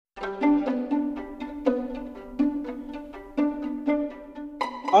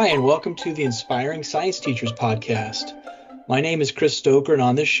Hi, and welcome to the Inspiring Science Teachers podcast. My name is Chris Stoker, and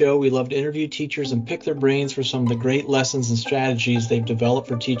on this show, we love to interview teachers and pick their brains for some of the great lessons and strategies they've developed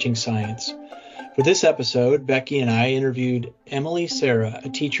for teaching science. For this episode, Becky and I interviewed Emily Sahra, a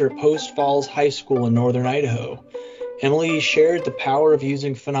teacher at Post Falls High School in Northern Idaho. Emily shared the power of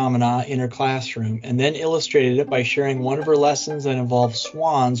using phenomena in her classroom and then illustrated it by sharing one of her lessons that involved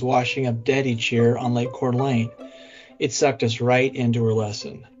swans washing up dead each year on Lake Coeur. It sucked us right into her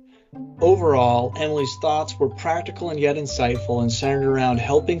lesson. Overall, Emily's thoughts were practical and yet insightful and centered around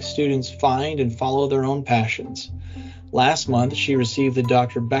helping students find and follow their own passions. Last month, she received the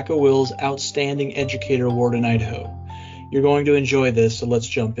Dr. Becca Wills Outstanding Educator Award in Idaho. You're going to enjoy this, so let's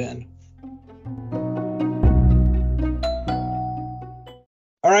jump in.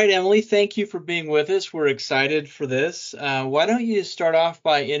 All right, Emily, thank you for being with us. We're excited for this. Why don't you start off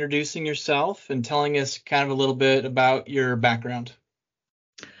by introducing yourself and telling us kind of a little bit about your background?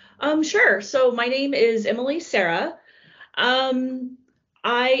 Sure. So my name is Emily Sahra. I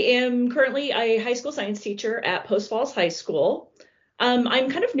am currently a high school science teacher at Post Falls High School.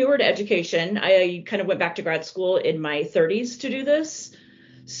 I'm kind of newer to education. I kind of went back to grad school in my 30s to do this.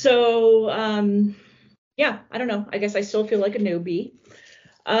 So, yeah, I don't know. I guess I still feel like a newbie.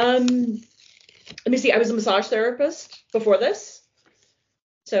 Let me see. I was a massage therapist before this.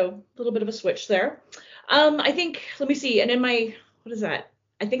 So a little bit of a switch there. I think, let me see. And in my, what is that?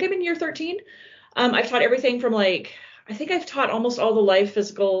 I think I'm in year 13. I've taught everything from I think I've taught almost all the life,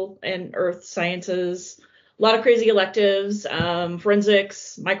 physical, and earth sciences, a lot of crazy electives,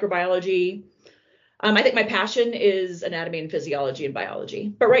 forensics, microbiology. I think my passion is anatomy and physiology and biology.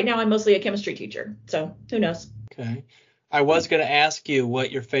 But right now I'm mostly a chemistry teacher. So who knows? Okay. I was going to ask you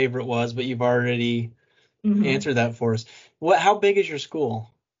what your favorite was, but you've already answered that for us. How big is your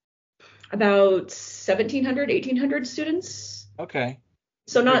school? About 1,700, 1,800 students. Okay.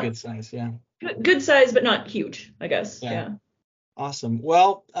 So not good size, yeah. Good size, but not huge, I guess. Yeah. Awesome.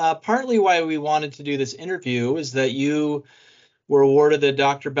 Well, partly why we wanted to do this interview is that you were awarded the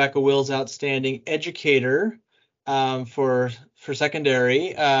Dr. Becca Wills Outstanding Educator for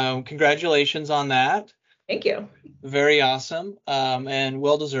secondary. Congratulations on that. Thank you. Very awesome, and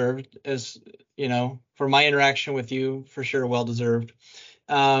well-deserved, as you know, for my interaction with you, for sure, well-deserved.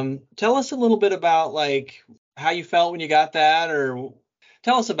 Tell us a little bit about how you felt when you got that, or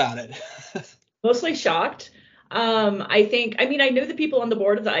tell us about it. Mostly shocked. I knew the people on the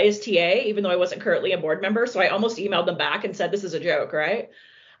board of the ISTA, even though I wasn't currently a board member, so I almost emailed them back and said, this is a joke, right?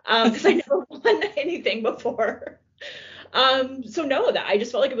 Because I never won anything before. So no, that I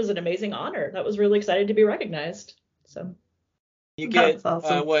just felt like it was an amazing honor. That was really excited to be recognized. So you get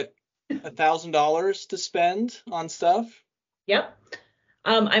awesome. What, $1,000 to spend on stuff? Yep.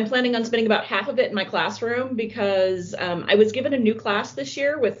 I'm planning on spending about half of it in my classroom because I was given a new class this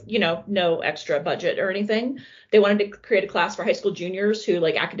year with, no extra budget or anything. They wanted to create a class for high school juniors who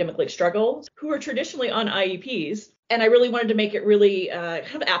academically struggle, who are traditionally on IEPs. And I really wanted to make it really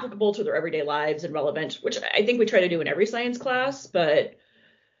kind of applicable to their everyday lives and relevant, which I think we try to do in every science class. But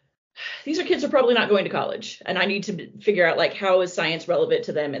these are kids who are probably not going to college. And I need to figure out how is science relevant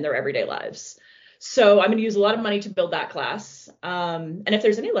to them in their everyday lives. So I'm going to use a lot of money to build that class. And if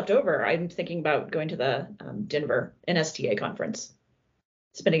there's any left over, I'm thinking about going to the Denver NSTA conference,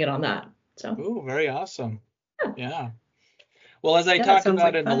 spending it on that. So. Ooh, very awesome. Yeah. Well, as I talked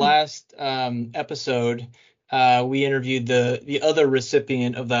about in the last episode, we interviewed the other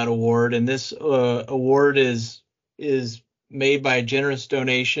recipient of that award, and this award is made by a generous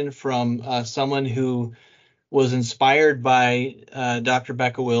donation from someone who was inspired by Dr.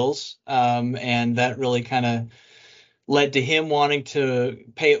 Becca Wills, and that really kind of led to him wanting to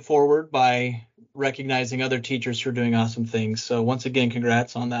pay it forward by recognizing other teachers who are doing awesome things. So once again,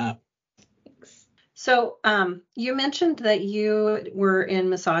 congrats on that. So you mentioned that you were in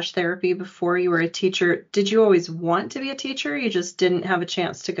massage therapy before you were a teacher. Did you always want to be a teacher? You just didn't have a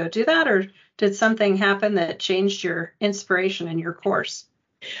chance to go do that? Or did something happen that changed your inspiration in your course?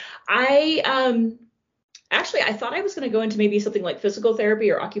 Actually, I thought I was going to go into maybe something like physical therapy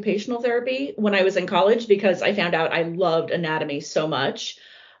or occupational therapy when I was in college because I found out I loved anatomy so much.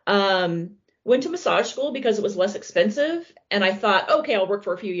 Went to massage school because it was less expensive. And I thought, okay, I'll work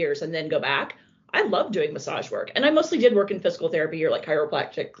for a few years and then go back. I love doing massage work. And I mostly did work in physical therapy or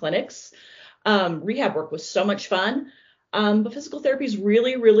chiropractic clinics. Rehab work was so much fun. But physical therapy is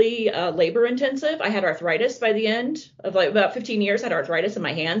really, really labor intensive. I had arthritis by the end of about 15 years. I had arthritis in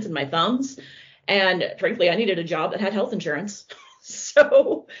my hands and my thumbs. And frankly, I needed a job that had health insurance.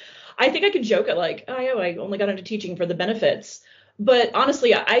 So I think I could joke at I only got into teaching for the benefits. But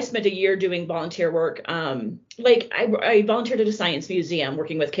honestly, I spent a year doing volunteer work. Like I volunteered at a science museum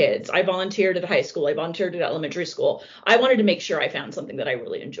working with kids. I volunteered at a high school. I volunteered at elementary school. I wanted to make sure I found something that I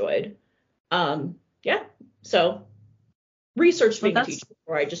really enjoyed. Yeah. So researched Well, being a teacher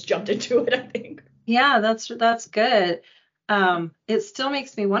before I just jumped into it, I think. yeah, that's good. It still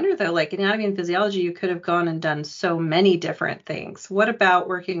makes me wonder though, like anatomy and physiology, you could have gone and done so many different things. What about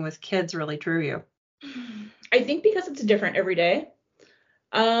working with kids really drew you? I think because it's different every day.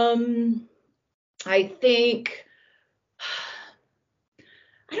 I think,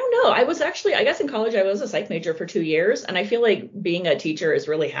 I don't know. I guess in college, I was a psych major for 2 years. And I feel like being a teacher is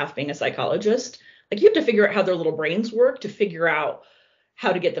really half being a psychologist. Like you have to figure out how their little brains work to figure out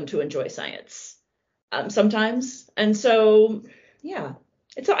how to get them to enjoy science sometimes. And so, yeah,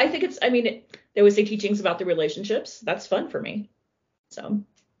 I think it's, I mean, they always say teaching's about the relationships. That's fun for me. So,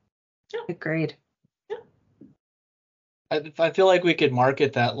 yeah. Agreed. I feel like we could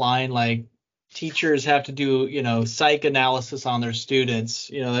market that line like teachers have to do, psych analysis on their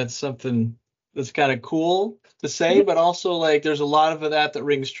students. That's something that's kind of cool to say, but also like there's a lot of that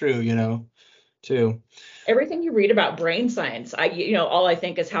rings true, too. Everything you read about brain science, all I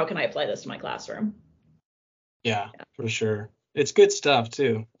think is how can I apply this to my classroom? Yeah, for sure. It's good stuff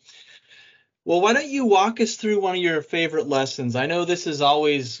too. Well, why don't you walk us through one of your favorite lessons? I know this is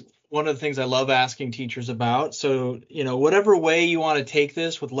always one of the things I love asking teachers about. So, whatever way you want to take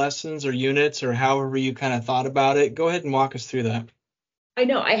this with lessons or units or however you kind of thought about it, go ahead and walk us through that. I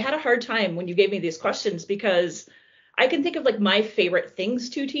know I had a hard time when you gave me these questions because I can think of like my favorite things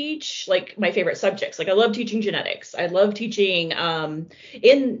to teach, like my favorite subjects. Like I love teaching genetics. I love teaching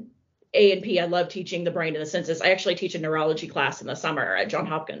in A&P. I love teaching the brain and the senses. I actually teach a neurology class in the summer at Johns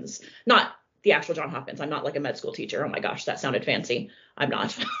Hopkins, not the actual Johns Hopkins. I'm not like a med school teacher. Oh my gosh, that sounded fancy. I'm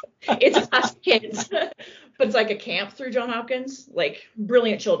not. It's a class of kids, but it's like a camp through Johns Hopkins, like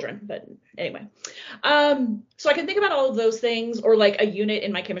brilliant children. But anyway, so I can think about all of those things or like a unit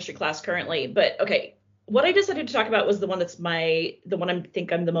in my chemistry class currently. But okay, what I decided to talk about was the one I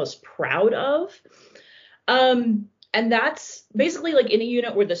think I'm the most proud of. And that's basically like in a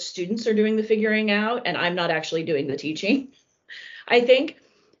unit where the students are doing the figuring out and I'm not actually doing the teaching, I think.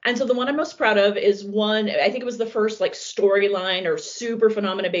 And so the one I'm most proud of is I think it was the first like storyline or super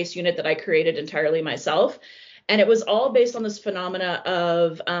phenomena based unit that I created entirely myself. And it was all based on this phenomena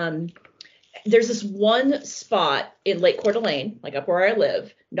of there's this one spot in Lake Coeur, like up where I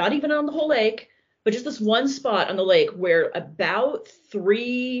live, not even on the whole lake, but just this one spot on the lake where about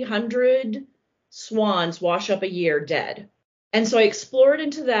 300 swans wash up a year dead. And so I explored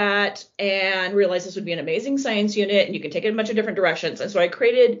into that and realized this would be an amazing science unit and you can take it in a bunch of different directions. And so I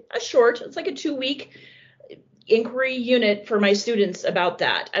created it's like a 2-week inquiry unit for my students about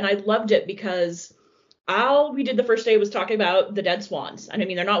that. And I loved it because all we did the first day was talking about the dead swans. And I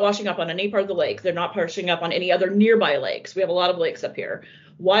mean, they're not washing up on any part of the lake. They're not washing up on any other nearby lakes. We have a lot of lakes up here.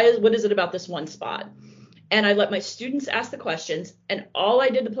 What is it about this one spot? And I let my students ask the questions. And all I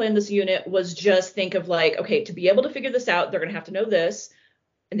did to plan this unit was just think of like, okay, to be able to figure this out, they're going to have to know this.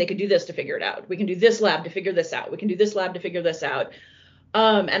 And they can do this to figure it out. We can do this lab to figure this out. We can do this lab to figure this out.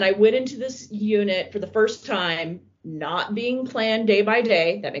 And I went into this unit for the first time, not being planned day by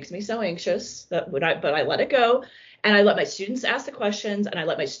day. That makes me so anxious. But I let it go. And I let my students ask the questions. And I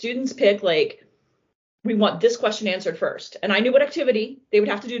let my students pick like, we want this question answered first. And I knew what activity they would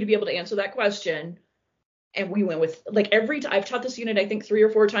have to do to be able to answer that question. And we went with like I've taught this unit, I think 3 or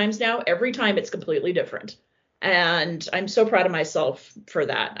 4 times now. Every time it's completely different. And I'm so proud of myself for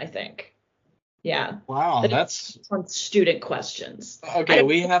that, I think. Yeah. Wow. That's on student questions. Okay.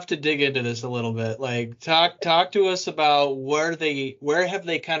 We have to dig into this a little bit. Like talk to us about where have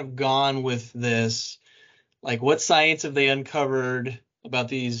they kind of gone with this? Like what science have they uncovered about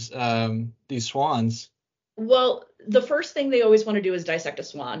these swans? Well, the first thing they always want to do is dissect a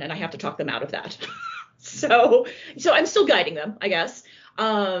swan, and I have to talk them out of that. So I'm still guiding them, I guess.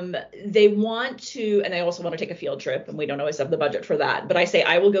 They want to, and they also want to take a field trip, and we don't always have the budget for that. But I say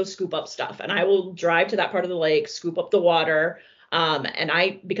I will go scoop up stuff, and I will drive to that part of the lake, scoop up the water.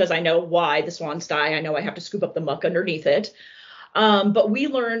 Because I know why the swans die, I know I have to scoop up the muck underneath it. But we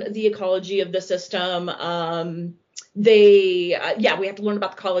learn the ecology of the system. We have to learn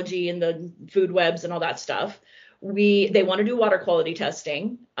about the ecology and the food webs and all that stuff. They want to do water quality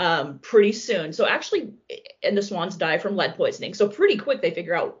testing pretty soon. So actually, and the swans die from lead poisoning. So pretty quick, they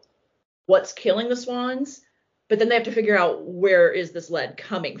figure out what's killing the swans, but then they have to figure out where is this lead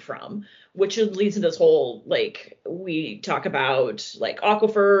coming from, which leads to this whole, like, we talk about like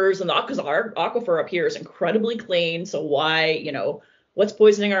aquifers and because our aquifer up here is incredibly clean. So why, what's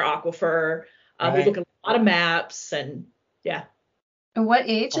poisoning our aquifer? Right. We look at a lot of maps and yeah. And what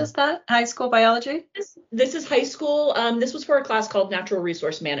age is that? High school biology? This is high school. This was for a class called Natural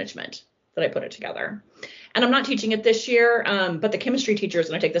Resource Management that I put it together. And I'm not teaching it this year, but the chemistry teacher is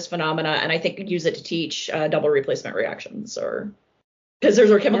going to take this phenomena and I think use it to teach double replacement reactions, or because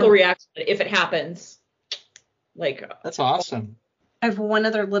there's a chemical reaction if it happens. Like, that's awesome. I have one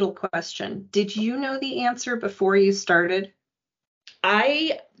other little question. Did you know the answer before you started?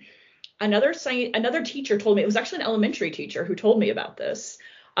 Another teacher told me. It was actually an elementary teacher who told me about this.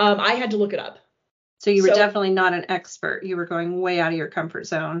 I had to look it up. So you were definitely not an expert. You were going way out of your comfort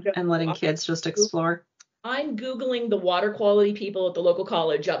zone and letting kids just explore. I'm Googling the water quality people at the local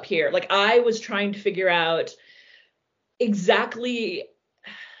college up here. Like, I was trying to figure out exactly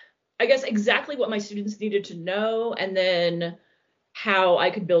what my students needed to know, and then how I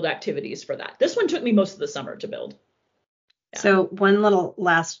could build activities for that. This one took me most of the summer to build. Yeah. So one little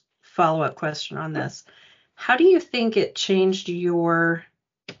last follow-up question on this. How do you think it changed your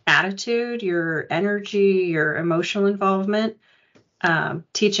attitude, your energy, your emotional involvement,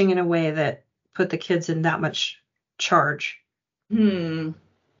 teaching in a way that put the kids in that much charge? I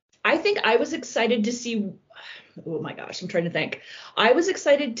think I was excited to see, oh my gosh, I'm trying to think. I was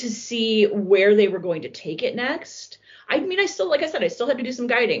excited to see where they were going to take it next. I mean, I still had to do some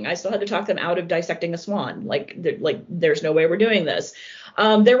guiding. I still had to talk them out of dissecting a swan. There's no way we're doing this.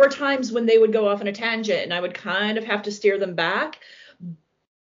 There were times when they would go off on a tangent and I would kind of have to steer them back.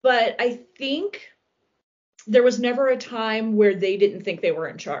 But I think there was never a time where they didn't think they were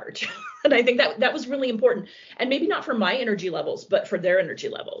in charge. And I think that was really important. And maybe not for my energy levels, but for their energy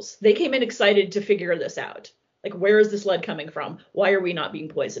levels. They came in excited to figure this out. Like, where is this lead coming from? Why are we not being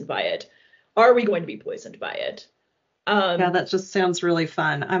poisoned by it? Are we going to be poisoned by it? Yeah, that just sounds really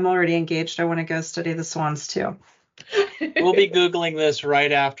fun. I'm already engaged. I want to go study the swans too. We'll be Googling this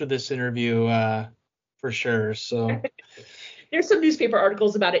right after this interview, for sure. So there's some newspaper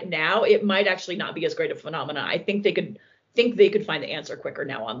articles about it now. It might actually not be as great a phenomena. I think they could find the answer quicker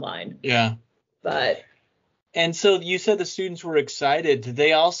now online. Yeah. And so you said the students were excited. Did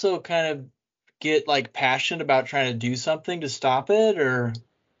they also kind of get like passionate about trying to do something to stop it, or?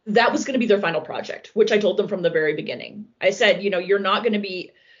 That was going to be their final project, which I told them from the very beginning. I said, you're not going to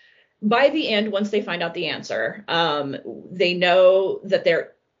be, by the end, once they find out the answer, they know that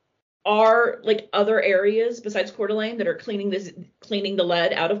there are like other areas besides Coeur d'Alene that are cleaning the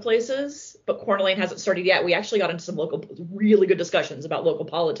lead out of places, but Coeur d'Alene hasn't started yet. We actually got into some really good discussions about local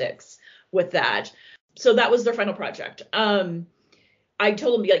politics with that. So that was their final project. I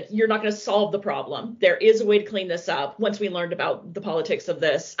told them, you're not going to solve the problem. There is a way to clean this up once we learned about the politics of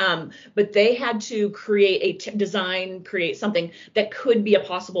this. But they had to create create something that could be a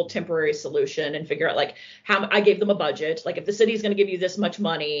possible temporary solution and figure out how. I gave them a budget. Like, if the city is going to give you this much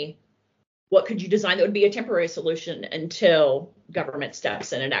money, what could you design that would be a temporary solution until government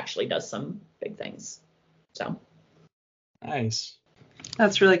steps in and actually does some big things? So. Nice.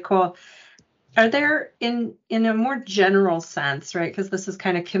 That's really cool. Are there, in a more general sense, right, because this is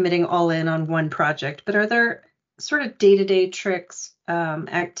kind of committing all in on one project, but are there sort of day-to-day tricks,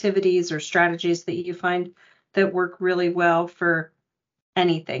 activities or strategies that you find that work really well for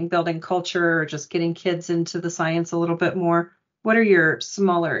anything, building culture or just getting kids into the science a little bit more? What are your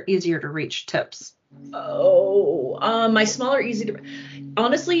smaller, easier to reach tips? My smaller,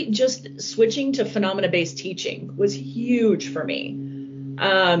 honestly, just switching to phenomena-based teaching was huge for me.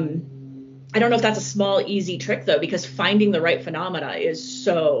 I don't know if that's a small, easy trick, though, because finding the right phenomena is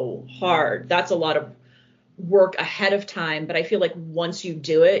so hard. That's a lot of work ahead of time. But I feel like once you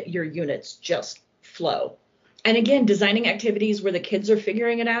do it, your units just flow. And again, designing activities where the kids are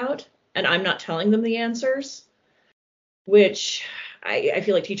figuring it out and I'm not telling them the answers, which I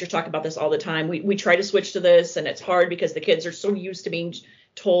feel like teachers talk about this all the time. We try to switch to this, and it's hard because the kids are so used to being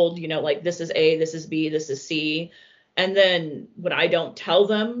told, this is A, this is B, this is C. And then when I don't tell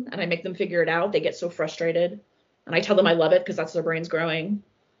them and I make them figure it out, they get so frustrated. And I tell them I love it because that's their brains growing.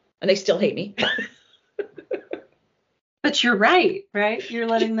 And they still hate me. But you're right? You're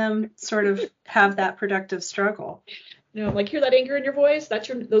letting them sort of have that productive struggle. I'm like, hear that anger in your voice? Those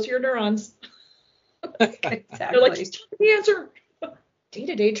are your neurons. Exactly. They're like, just tell me the answer.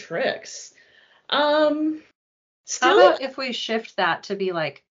 Day-to-day tricks. How about if we shift that to be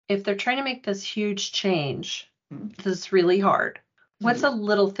like, if they're trying to make this huge change, this is really hard, what's a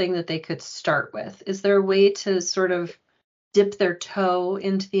little thing that they could start with? Is there a way to sort of dip their toe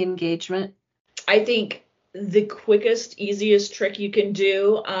into the engagement? I think the quickest, easiest trick you can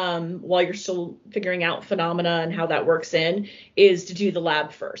do while you're still figuring out phenomena and how that works in is to do the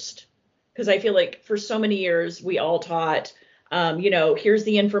lab first. Because I feel like for so many years, we all taught, here's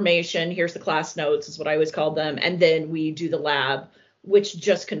the information, here's the class notes is what I always called them. And then we do the lab which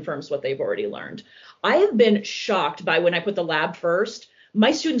just confirms what they've already learned. I have been shocked by when I put the lab first,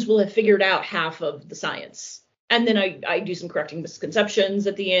 my students will have figured out half of the science. And then I do some correcting misconceptions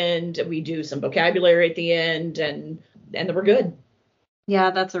at the end. We do some vocabulary at the end, and then we're good.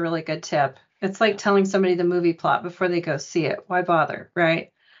 Yeah, that's a really good tip. It's like telling somebody the movie plot before they go see it. Why bother,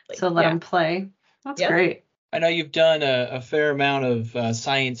 right? So let them play. That's great. I know you've done a fair amount of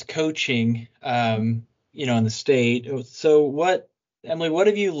science coaching, in the state. So Emily, what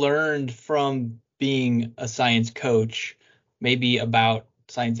have you learned from being a science coach, maybe about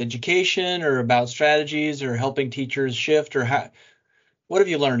science education or about strategies or helping teachers shift, or what have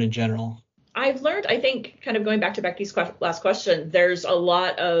you learned in general? I've learned, I think, kind of going back to Becky's last question, there's a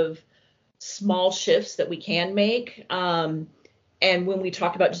lot of small shifts that we can make. And when we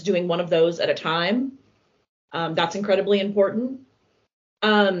talk about just doing one of those at a time, that's incredibly important.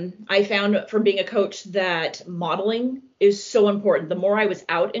 I found from being a coach that modeling is so important. The more I was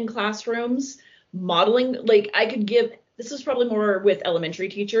out in classrooms, modeling, like I could give, this is probably more with elementary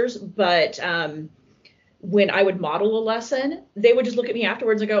teachers, but when I would model a lesson, they would just look at me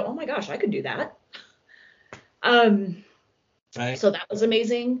afterwards and go, oh my gosh, I could do that. Right. So that was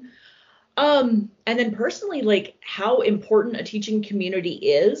amazing. And then personally, like how important a teaching community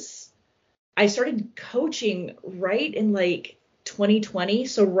is. I started coaching right in like 2020.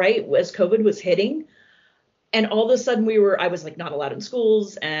 So right as COVID was hitting, and all of a sudden I was like not allowed in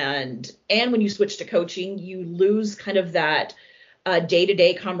schools. And when you switch to coaching, you lose kind of that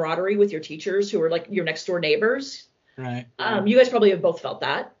day-to-day camaraderie with your teachers who are like your next door neighbors. Right. You guys probably have both felt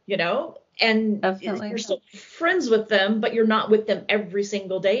that, and Definitely. You're still friends with them, but you're not with them every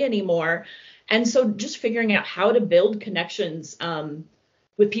single day anymore. And so just figuring out how to build connections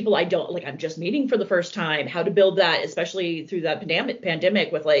with people I'm just meeting for the first time, how to build that, especially through that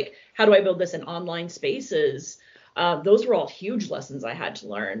pandemic with like, how do I build this in online spaces? Those were all huge lessons I had to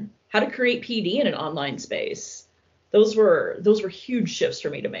learn. How to create PD in an online space. Those were huge shifts for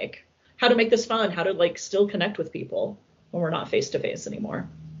me to make. How to make this fun, how to like still connect with people when we're not face to face anymore.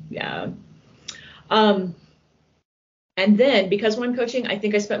 Yeah. And then because when I'm coaching, I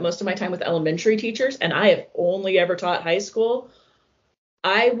think I spent most of my time with elementary teachers, and I have only ever taught high school.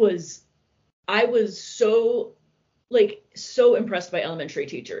 I was so impressed by elementary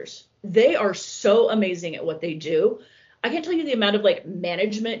teachers. They are so amazing at what they do. I can't tell you the amount of like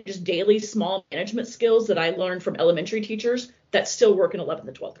management, just daily small management skills that I learned from elementary teachers that still work in 11th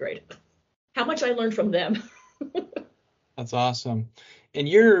and 12th grade. How much I learned from them. That's awesome. And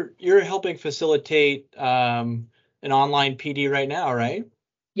you're helping facilitate an online PD right now, right?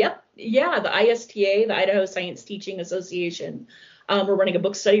 Yep. Yeah, the ISTA, the Idaho Science Teaching Association. We're running a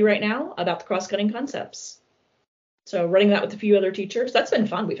book study right now about the cross-cutting concepts. So running that with a few other teachers. That's been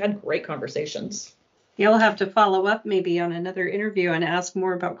fun. We've had great conversations. You'll have to follow up maybe on another interview and ask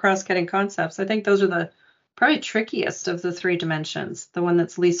more about cross-cutting concepts. I think those are the probably trickiest of the three dimensions, the one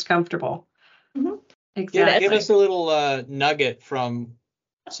that's least comfortable. Mm-hmm. Exactly. Give us a little nugget from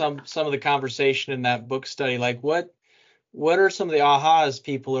some of the conversation in that book study. Like what are some of the ahas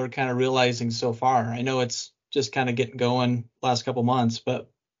people are kind of realizing so far? I know it's just kind of getting going last couple months, but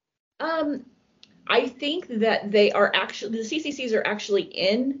I think that the CCCs are actually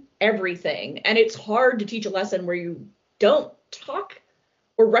in everything, and it's hard to teach a lesson where you don't talk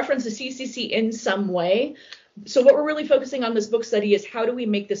or reference the CCC in some way. So what we're really focusing on this book study is how do we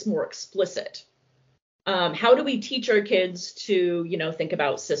make this more explicit? How do we teach our kids to, think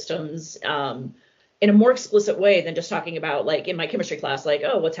about systems in a more explicit way than just talking about, like in my chemistry class, like,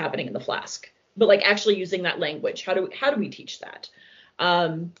 oh, what's happening in the flask? But like actually using that language. How do we teach that?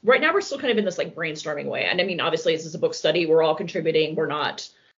 Right now we're still kind of in this like brainstorming way. And I mean, obviously this is a book study. We're all contributing. We're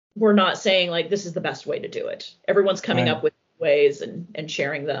not saying like this is the best way to do it. Everyone's coming up with ways and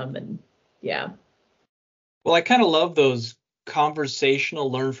sharing them. And yeah. Well, I kind of love those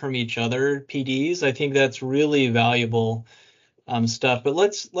conversational learn from each other PDs. I think that's really valuable stuff. But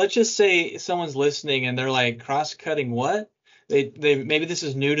let's just say someone's listening and they're like, cross-cutting what? They maybe this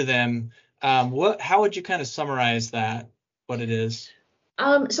is new to them. How would you kind of summarize that, what it is?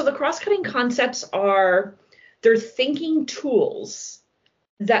 So the cross-cutting concepts they're thinking tools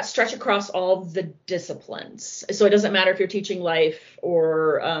that stretch across all the disciplines. So it doesn't matter if you're teaching life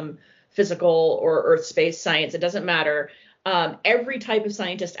or physical or earth space science. It doesn't matter. Every type of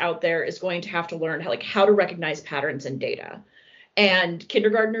scientist out there is going to have to learn how to recognize patterns in data. And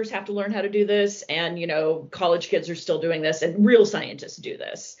kindergartners have to learn how to do this. And, college kids are still doing this, and real scientists do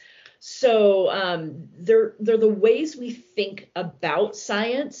this. So they're the ways we think about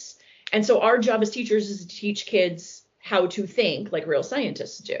science. And so our job as teachers is to teach kids how to think like real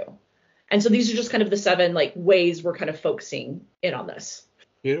scientists do. And so these are just kind of the 7 like ways we're kind of focusing in on this.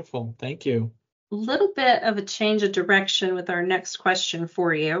 Beautiful. Thank you. A little bit of a change of direction with our next question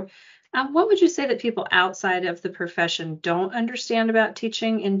for you. What would you say that people outside of the profession don't understand about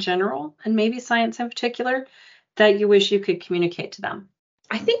teaching in general, and maybe science in particular, that you wish you could communicate to them?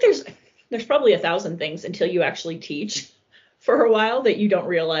 I think there's probably 1,000 things until you actually teach for a while that you don't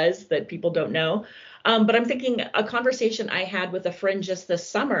realize that people don't know. But I'm thinking a conversation I had with a friend just this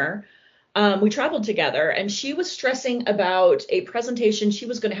summer. We traveled together, and she was stressing about a presentation she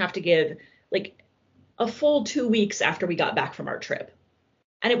was going to have to give like a full 2 weeks after we got back from our trip.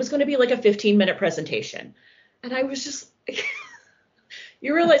 And it was going to be like a 15-minute presentation. And I was just,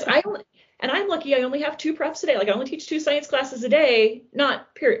 you realize I'm lucky I only have 2 preps a day. Like I only teach 2 science classes a day,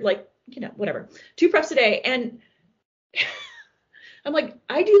 not period, like, whatever, 2 preps a day. And I'm like,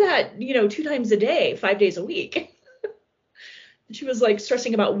 I do that, 2 times a day, 5 days a week. And she was like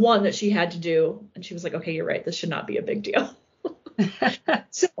stressing about one that she had to do. And she was like, okay, you're right. This should not be a big deal.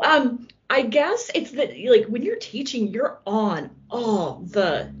 So I guess it's that like when you're teaching, you're on all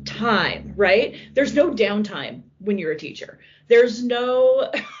the time, right? There's no downtime when you're a teacher. There's no,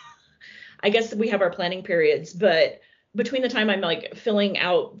 I guess we have our planning periods, but between the time I'm like filling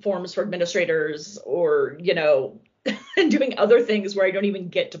out forms for administrators or, and doing other things where I don't even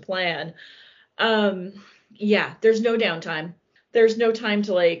get to plan. There's no downtime. There's no time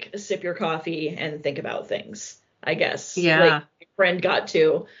to like sip your coffee and think about things, I guess. Yeah. Like my friend got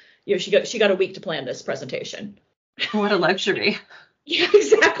to, she got a week to plan this presentation. What a luxury. Yeah,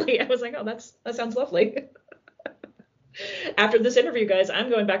 exactly. I was like, oh, that sounds lovely. After this interview, guys, I'm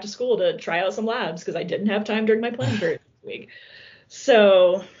going back to school to try out some labs because I didn't have time during my planning period this week.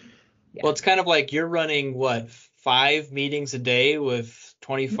 So, yeah. Well, it's kind of like you're running, 5 meetings a day with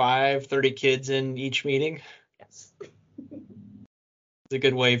 25, 30 kids in each meeting? Yes. It's a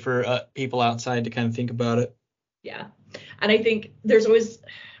good way for people outside to kind of think about it. Yeah. And I think there's always,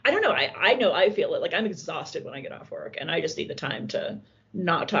 I don't know, I know I feel it. Like I'm exhausted when I get off work and I just need the time to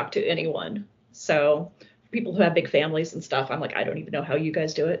not talk to anyone. So people who have big families and stuff, I'm like, I don't even know how you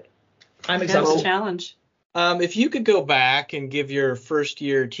guys do it. I'm exhausted. That's a challenge. If you could go back and give your first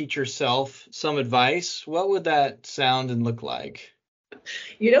year teacher self some advice, what would that sound and look like?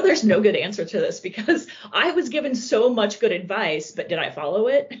 There's no good answer to this because I was given so much good advice, but did I follow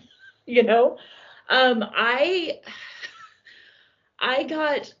it?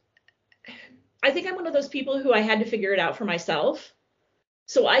 I think I'm one of those people who I had to figure it out for myself.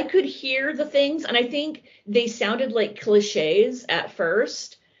 So I could hear the things, and I think they sounded like cliches at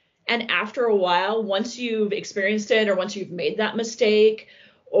first. And after a while, once you've experienced it or once you've made that mistake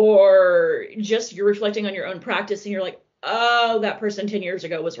or just you're reflecting on your own practice and you're like, oh, that person 10 years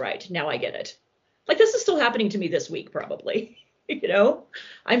ago was right. Now I get it. Like this is still happening to me this week, probably.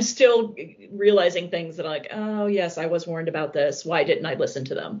 I'm still realizing things that I'm like, oh, yes, I was warned about this. Why didn't I listen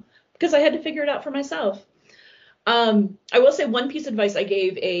to them? Because I had to figure it out for myself. I will say one piece of advice I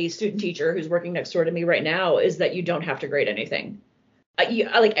gave a student teacher who's working next door to me right now is that you don't have to grade anything.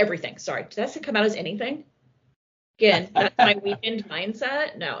 I like everything. Sorry. Did that come out as anything? Again, that's my weekend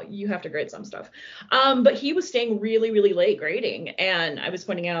mindset. No, you have to grade some stuff. But he was staying really, really late grading. And I was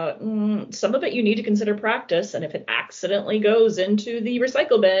pointing out some of it you need to consider practice. And if it accidentally goes into the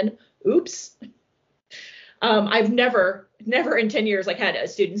recycle bin, oops. I've never in 10 years like had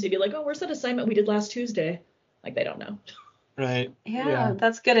students who'd be like, oh, where's that assignment we did last Tuesday? Like they don't know. Right. Yeah,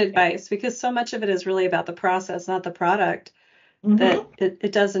 that's good advice because so much of it is really about the process, not the product. Mm-hmm. That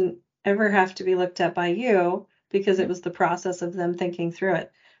it doesn't ever have to be looked at by you because it was the process of them thinking through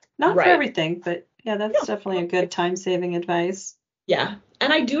it. Not right. for everything, but yeah, that's definitely a good time-saving advice. Yeah.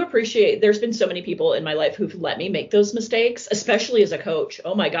 And I do appreciate there's been so many people in my life who've let me make those mistakes, especially as a coach.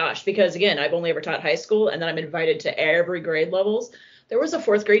 Oh my gosh. Because again, I've only ever taught high school and then I'm invited to every grade levels. There was a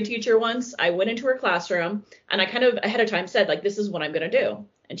 4th grade teacher once. I went into her classroom and I kind of ahead of time said, like, this is what I'm going to do.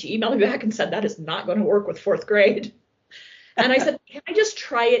 And she emailed me back and said, that is not going to work with 4th grade. And I said, can I just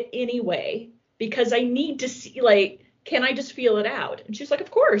try it anyway? Because I need to see, like, can I just feel it out? And she's like, of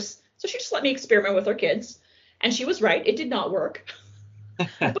course. So she just let me experiment with her kids. And she was right. It did not work.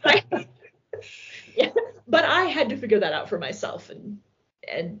 But I had to figure that out for myself and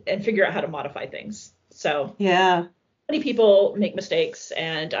figure out how to modify things. So yeah, many people make mistakes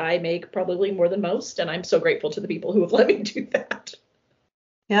and I make probably more than most. And I'm so grateful to the people who have let me do that.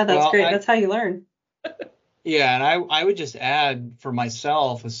 Yeah, that's great. That's how you learn. Yeah, and I would just add for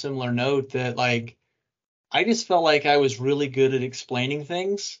myself a similar note that like I just felt like I was really good at explaining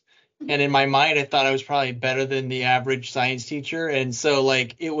things. And in my mind, I thought I was probably better than the average science teacher. And so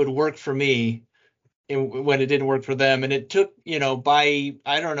like it would work for me when it didn't work for them. And it took, by,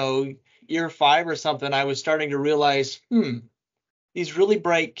 I don't know, year 5 or something, I was starting to realize, these really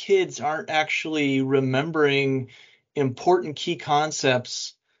bright kids aren't actually remembering important key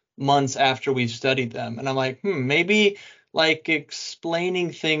concepts months after we've studied them. And I'm like, maybe like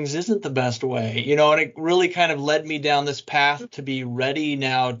explaining things isn't the best way, and it really kind of led me down this path to be ready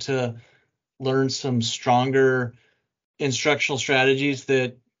now to learn some stronger instructional strategies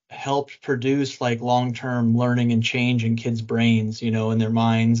that helped produce like long-term learning and change in kids' brains, in their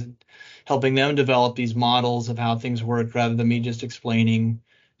minds, and helping them develop these models of how things work rather than me just explaining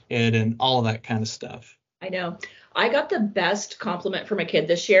it and all of that kind of stuff. I know. I got the best compliment from a kid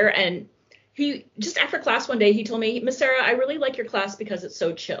this year, and he just after class one day, he told me, Miss Sahra, I really like your class because it's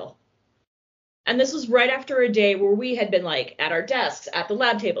so chill. And this was right after a day where we had been like at our desks, at the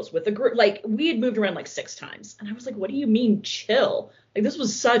lab tables with the group, like we had moved around like 6 times. And I was like, what do you mean chill? Like this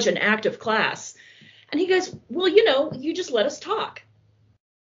was such an active class. And he goes, well, you just let us talk.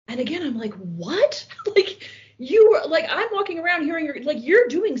 And again, I'm like, what? Like you were like, I'm walking around hearing you're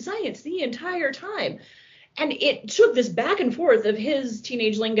doing science the entire time. And it took this back and forth of his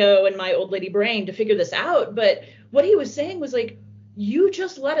teenage lingo and my old lady brain to figure this out. But what he was saying was like, you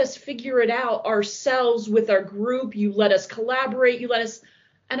just let us figure it out ourselves with our group. You let us collaborate. You let us.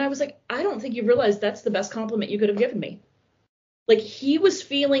 And I was like, I don't think you realize that's the best compliment you could have given me. Like he was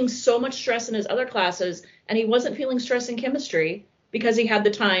feeling so much stress in his other classes and he wasn't feeling stress in chemistry because he had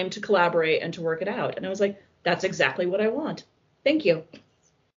the time to collaborate and to work it out. And I was like, that's exactly what I want. Thank you.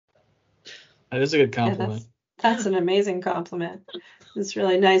 That is a good compliment. Yeah, that's an amazing compliment. It's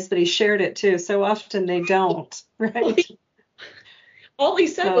really nice that he shared it too. So often they don't, right? All he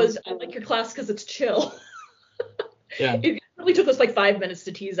said was, I like your class because it's chill. Yeah. It really took us like 5 minutes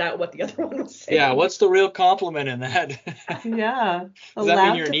to tease out what the other one was saying. Yeah, what's the real compliment in that? Yeah. Does that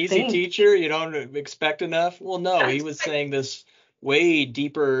mean you're an easy teacher? You don't expect enough? Well, no, he was saying this way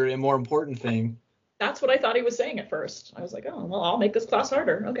deeper and more important thing. That's what I thought he was saying at first. I was like, oh, well, I'll make this class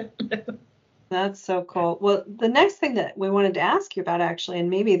harder. Okay. That's so cool. Well, the next thing that we wanted to ask you about actually, and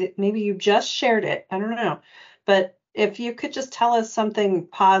maybe you just shared it, I don't know, but if you could just tell us something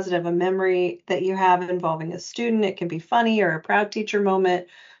positive, a memory that you have involving a student, it can be funny or a proud teacher moment,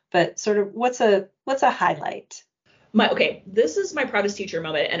 but sort of what's a highlight? This is my proudest teacher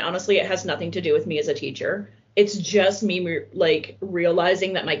moment, and honestly, it has nothing to do with me as a teacher. It's just me like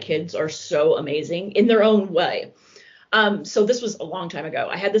realizing that my kids are so amazing in their own way. So this was a long time ago.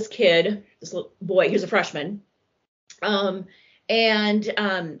 I had this kid, this little boy, he was a freshman. At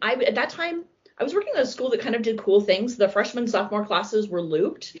that time, I was working at a school that kind of did cool things. The freshman sophomore classes were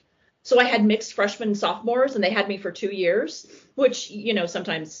looped. So I had mixed freshmen and sophomores, and they had me for 2 years, which,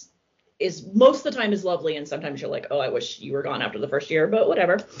 sometimes most of the time is lovely. And sometimes you're like, oh, I wish you were gone after the first year, but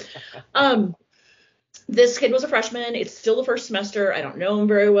whatever. This kid was a freshman. It's still the first semester. I don't know him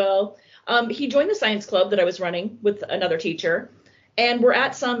very well. He joined the science club that I was running with another teacher, and we're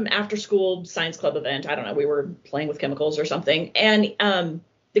at some after school science club event. I don't know. We were playing with chemicals or something. And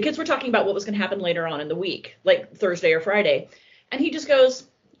the kids were talking about what was going to happen later on in the week, like Thursday or Friday. And he just goes,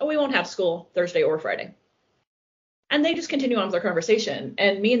 oh, we won't have school Thursday or Friday. And they just continue on with their conversation.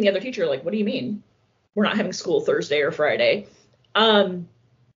 And me and the other teacher are like, what do you mean? We're not having school Thursday or Friday. And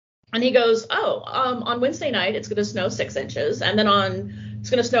he goes, on Wednesday night, it's going to snow 6 inches. And then it's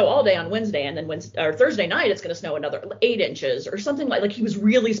going to snow all day on Wednesday. And then Thursday night, it's going to snow another 8 inches or something like he was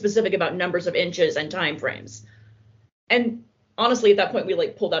really specific about numbers of inches and time frames. And honestly, at that point, we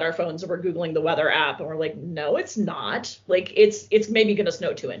like pulled out our phones and we're Googling the weather app and we're like, no, it's not. Like it's maybe going to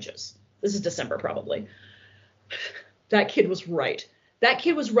snow 2 inches. This is December, probably. That kid was right. That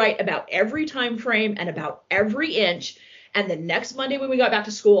kid was right about every time frame and about every inch. And the next Monday when we got back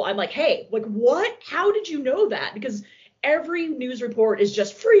to school, I'm like, hey, like what? How did you know that? Because every news report is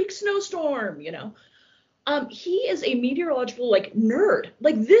just freak snowstorm, He is a meteorological like nerd.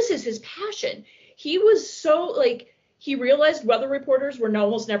 Like this is his passion. He was so like, he realized weather reporters were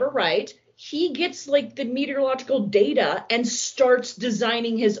almost never right. He gets like the meteorological data and starts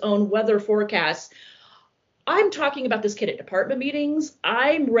designing his own weather forecasts. I'm talking about this kid at department meetings.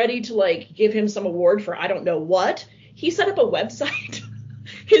 I'm ready to like give him some award for I don't know what. He set up a website,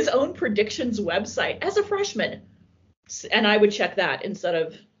 his own predictions website as a freshman. And I would check that instead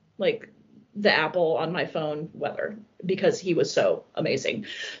of like the Apple on my phone weather because he was so amazing.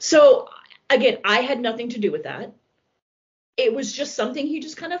 So again, I had nothing to do with that. It was just something he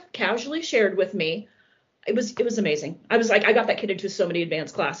just kind of casually shared with me. It was amazing. I was like, I got that kid into so many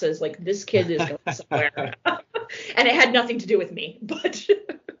advanced classes. Like this kid is going somewhere. And it had nothing to do with me, but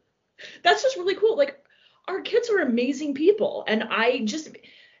that's just really cool. Like our kids are amazing people. And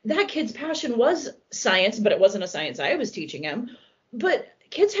that kid's passion was science, but it wasn't a science I was teaching him. But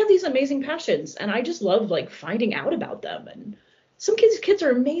kids have these amazing passions, and I just love like finding out about them. And some kids are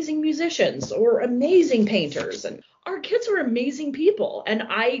amazing musicians or amazing painters, and our kids are amazing people. And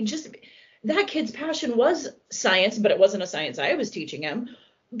that kid's passion was science, but it wasn't a science I was teaching him.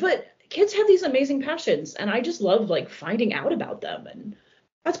 But kids have these amazing passions, and I just love like finding out about them. And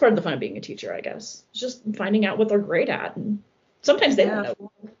that's part of the fun of being a teacher, I guess. It's just finding out what they're great at. And sometimes they don't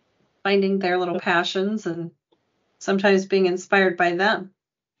know. Finding their little passions and sometimes being inspired by them.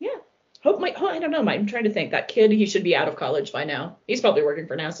 Yeah. I don't know. I'm trying to think. That kid, he should be out of college by now. He's probably working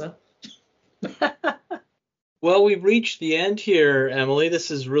for NASA. Well, we've reached the end here, Emily. This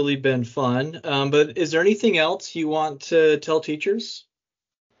has really been fun. But is there anything else you want to tell teachers?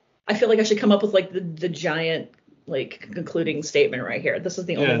 I feel like I should come up with like the giant like concluding statement right here. This is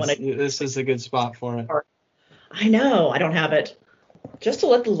the only one. This is a good spot for it. I know. I don't have it. Just to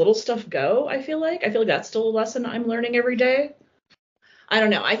let the little stuff go, I feel like that's still a lesson I'm learning every day. I don't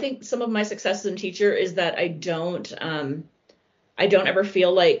know. I think some of my success as a teacher is that I don't ever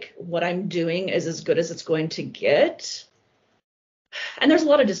feel like what I'm doing is as good as it's going to get. And there's a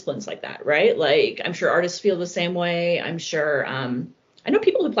lot of disciplines like that, right? Like I'm sure artists feel the same way. I'm sure I know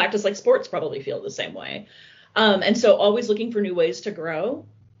people who practice like sports probably feel the same way. And so always looking for new ways to grow.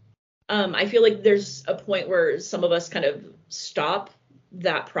 I feel like there's a point where some of us kind of stop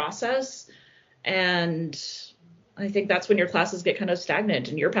that process. And I think that's when your classes get kind of stagnant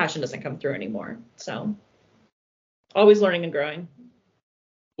and your passion doesn't come through anymore. So always learning and growing.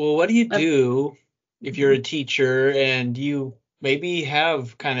 Well, what do you do if you're a teacher and you maybe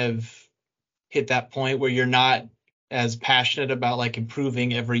have kind of hit that point where you're not as passionate about like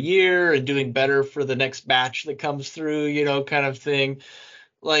improving every year and doing better for the next batch that comes through, kind of thing?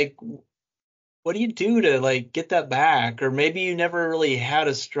 Like, what do you do to like get that back? Or maybe you never really had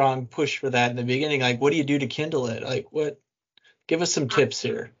a strong push for that in the beginning. Like, what do you do to kindle it? Like, give us some tips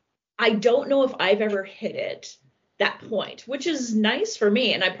here. I don't know if I've ever hit that point, which is nice for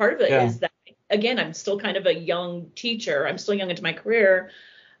me. And part of it is that, again, I'm still kind of a young teacher. I'm still young into my career.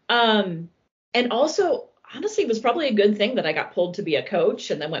 And also, honestly, it was probably a good thing that I got pulled to be a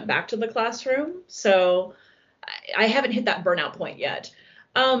coach and then went back to the classroom. So I haven't hit that burnout point yet.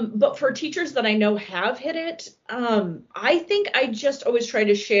 But for teachers that I know have hit it, I think I just always try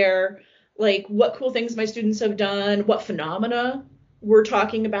to share like what cool things my students have done, what phenomena we're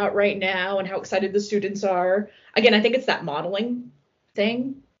talking about right now, and how excited the students are. Again, I think it's that modeling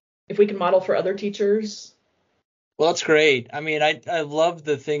thing. If we can model for other teachers. Well, that's great. I mean, I love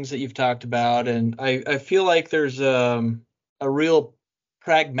the things that you've talked about, and I feel like there's a real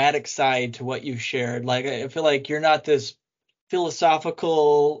pragmatic side to what you've shared. Like, I feel like you're not this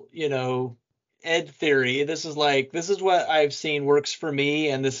philosophical, ed theory. This is what I've seen works for me,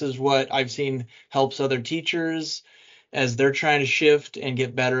 and this is what I've seen helps other teachers as they're trying to shift and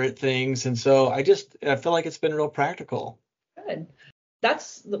get better at things. And so I feel like it's been real practical. Good.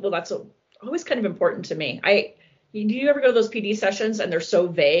 That's always kind of important to me. Do you ever go to those PD sessions and they're so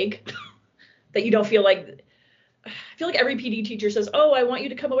vague that you don't feel like, I feel like every PD teacher says, oh, I want you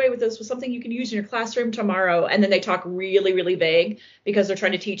to come away with something you can use in your classroom tomorrow. And then they talk really, really vague because they're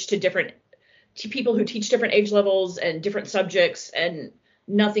trying to teach to people who teach different age levels and different subjects, and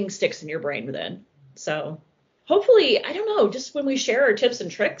nothing sticks in your brain within. So hopefully, I don't know, just when we share our tips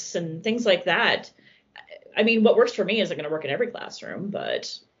and tricks and things like that, I mean, what works for me isn't going to work in every classroom,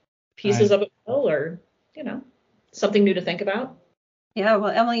 but pieces of it will, or, something new to think about. Yeah,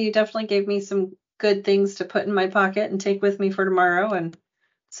 well, Emily, you definitely gave me some good things to put in my pocket and take with me for tomorrow, and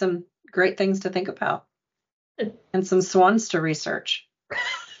some great things to think about, and some swans to research.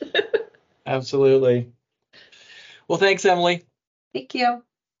 Absolutely. Well, thanks, Emily. Thank you.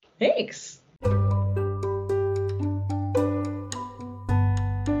 Thanks.